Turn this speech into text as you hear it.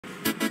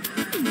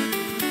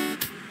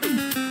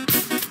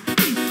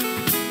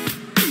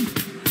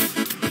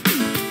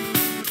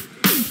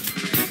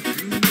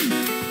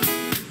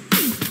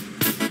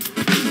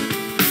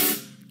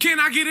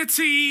get a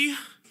T.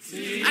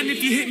 And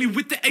if you hit me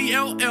with the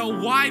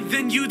A-L-L-Y,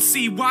 then you'd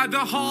see why the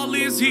hall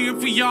is here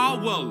for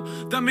y'all. Well,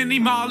 the mini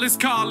mall is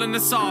calling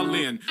us all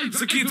in.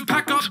 So kids,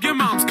 pack up your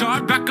mom's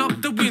car, back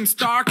up the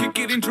Windstar, kick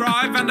it in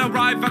drive, and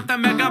arrive at the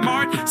Mega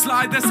Mart.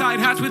 Slide the side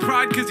hatch with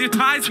pride, cause your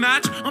ties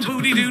match on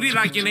booty duty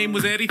like your name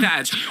was Eddie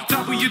Thatch.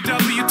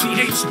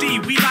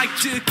 WWTHD, we like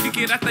to kick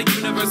it at the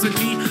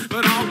university,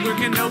 but all work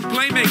and no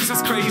play makes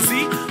us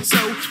crazy.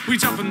 So we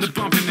jump in the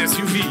bumpin'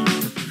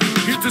 SUV.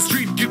 Hit the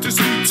street, get the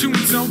sweet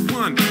tunes on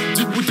one.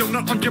 Do a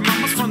donut on your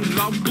mama's fun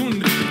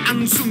lagoon.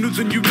 And sooner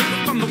than you know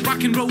it on the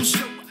rock and roll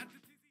show.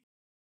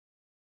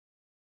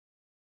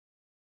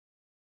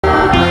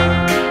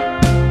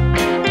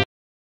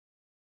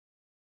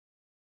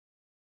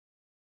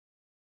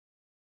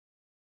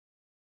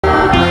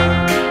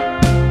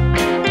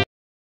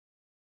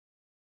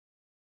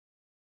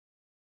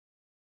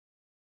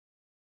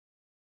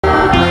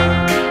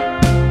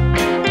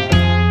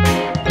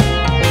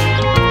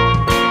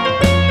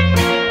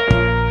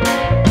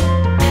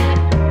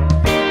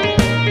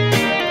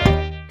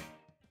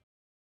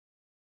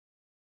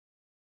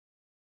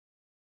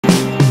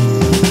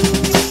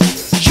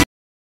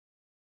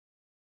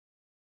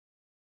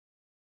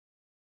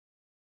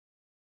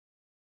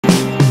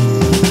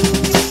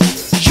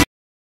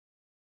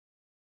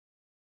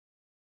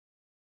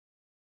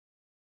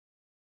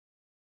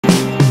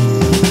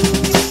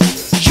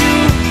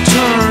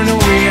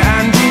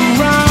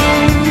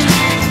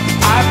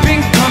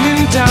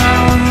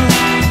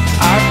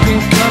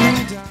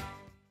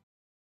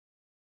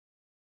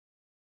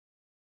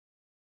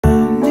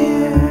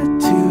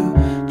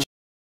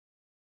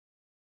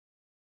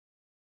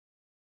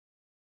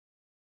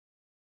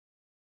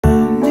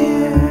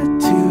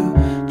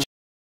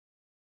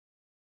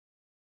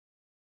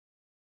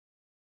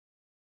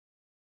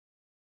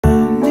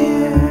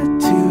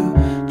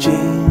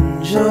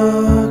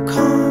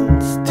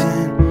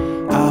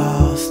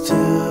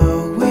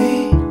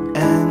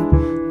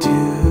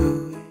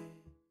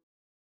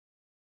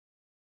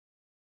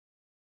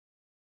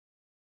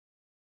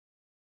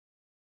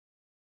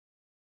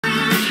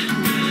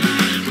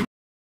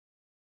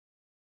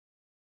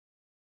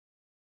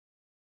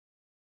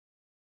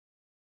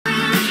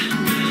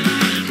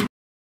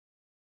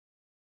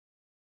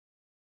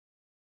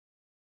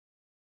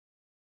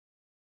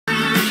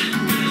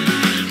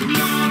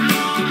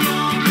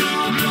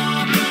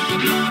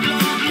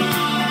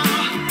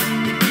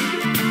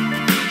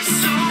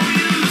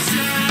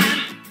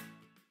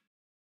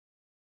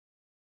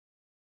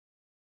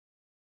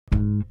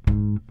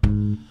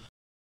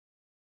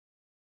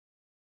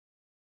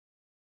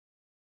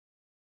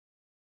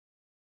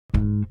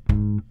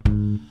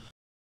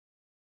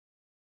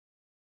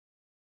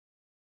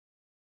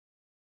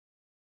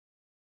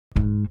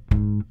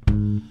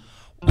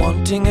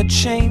 Wanting a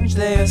change,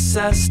 they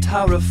assessed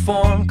how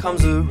reform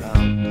comes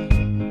around.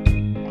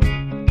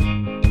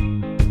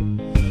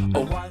 A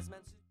wise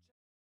man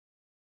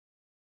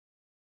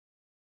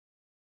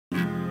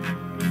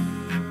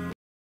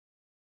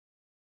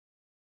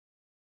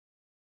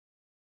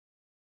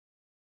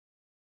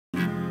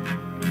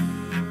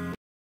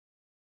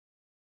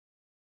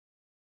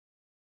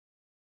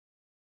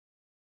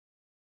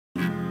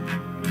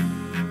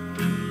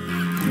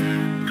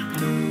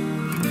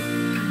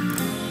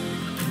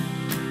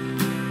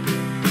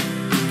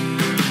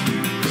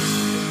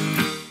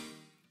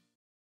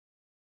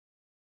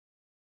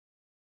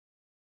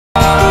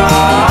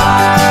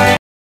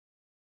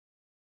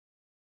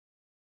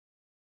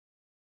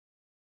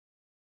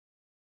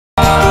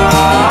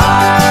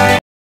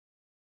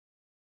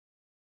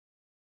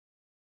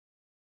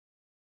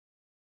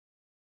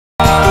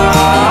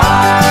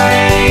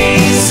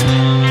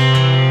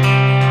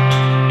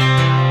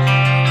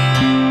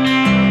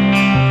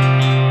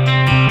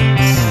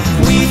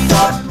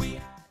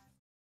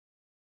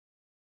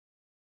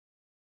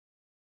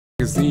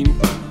magazine,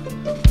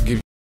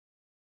 give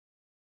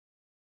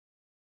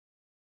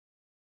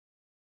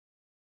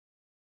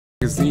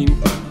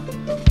magazine,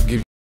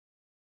 give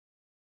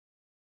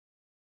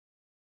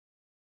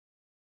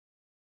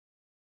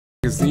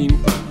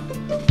magazine,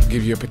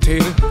 give you a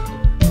potato,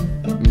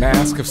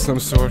 mask of some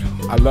sort.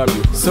 I love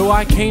you. So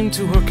I came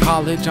to her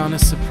college on a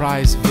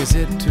surprise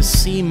visit to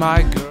see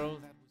my girl.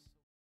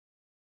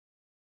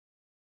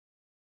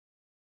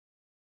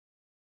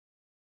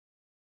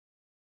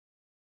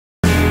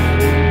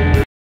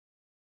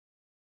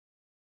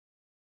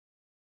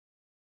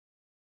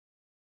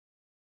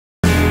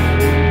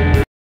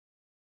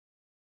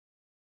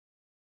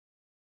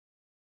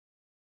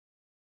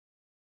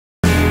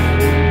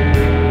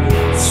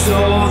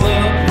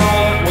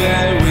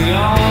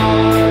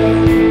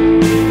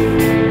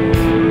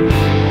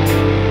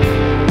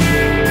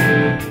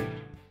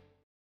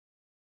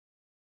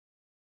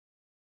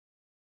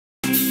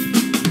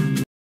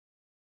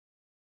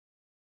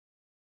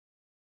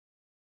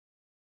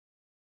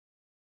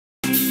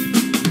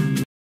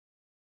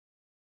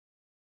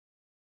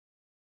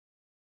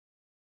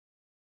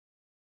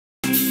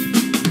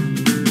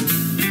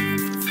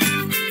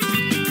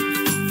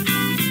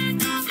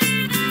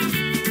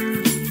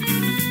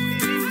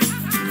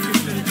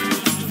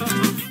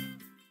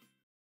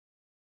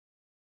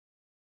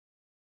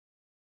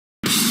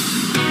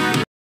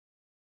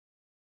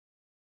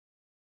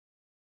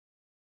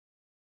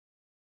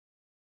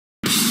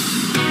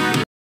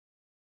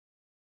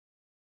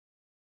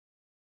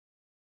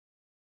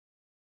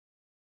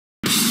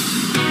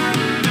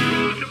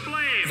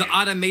 The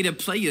automated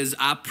players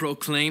I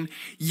proclaim.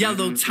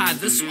 Yellow Tide,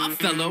 the suave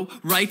fellow,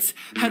 writes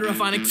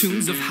heterophonic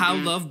tunes of how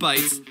love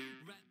bites.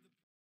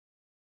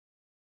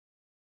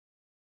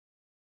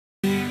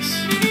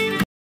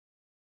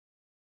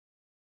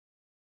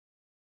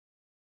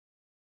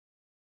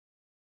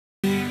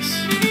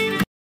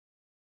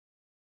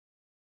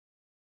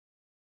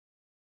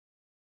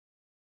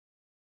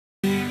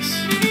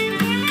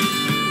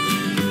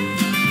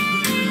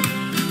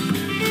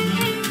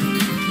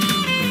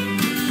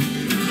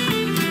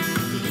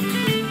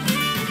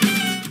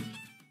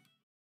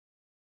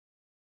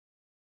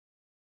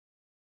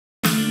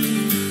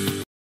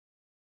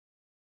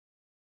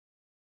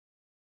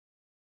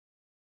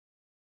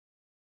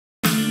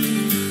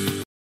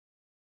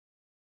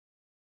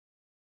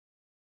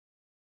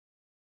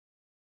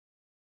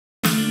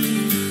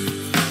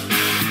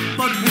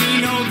 But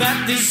we know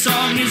that this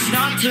song is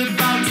not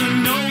about to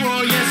know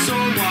or yes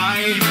or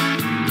why.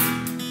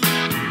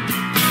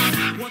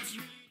 What's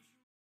your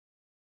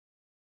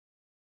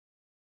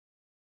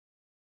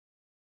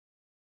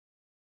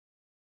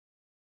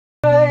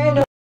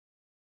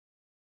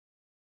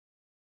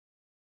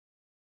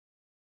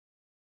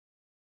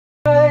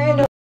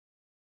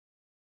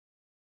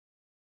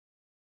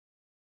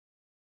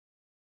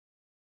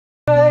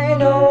I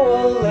know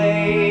a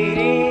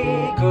lady,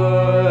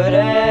 good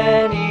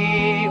and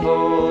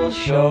evil,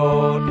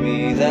 showed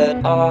me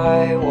that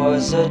I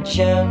was a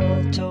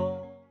gentle.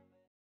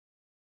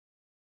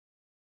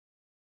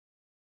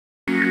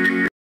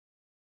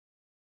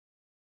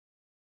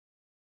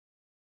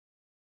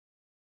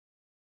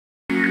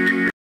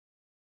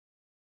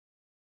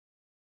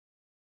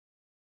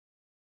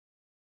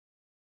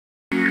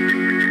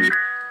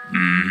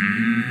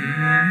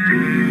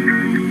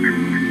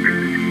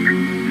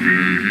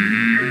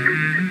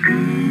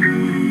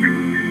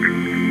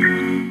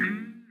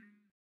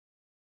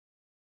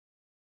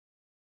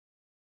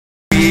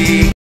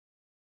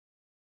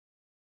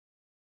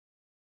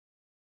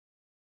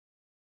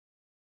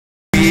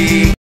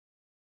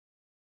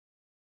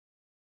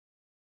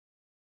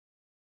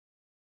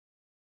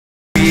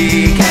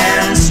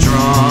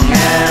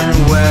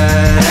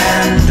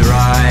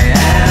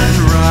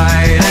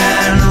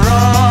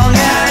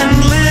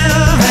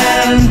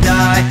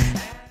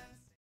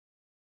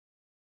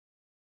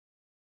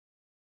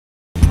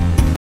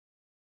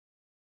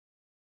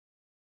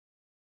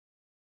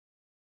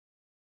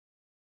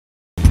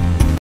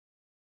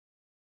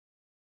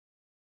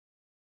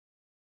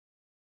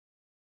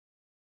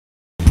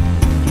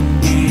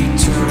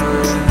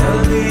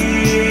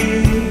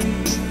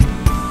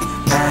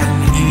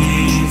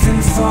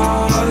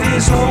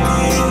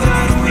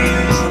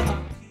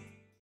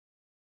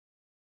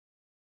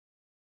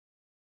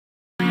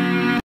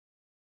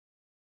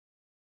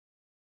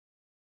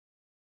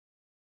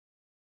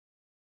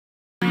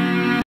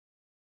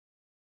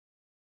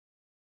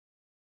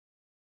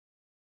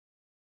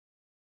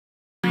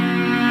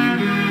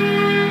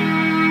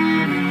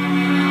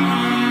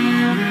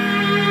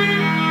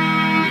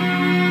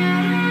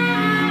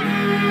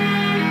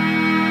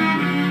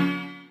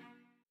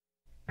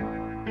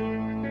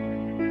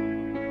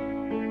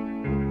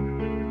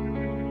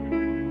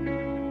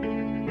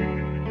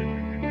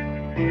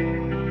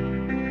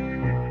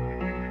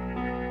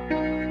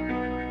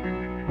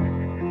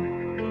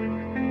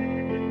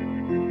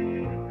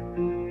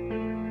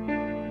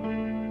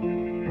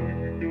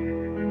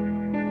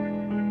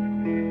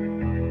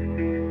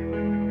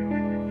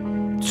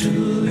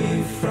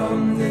 Truly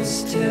from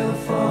this tale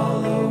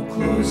follow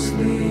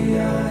closely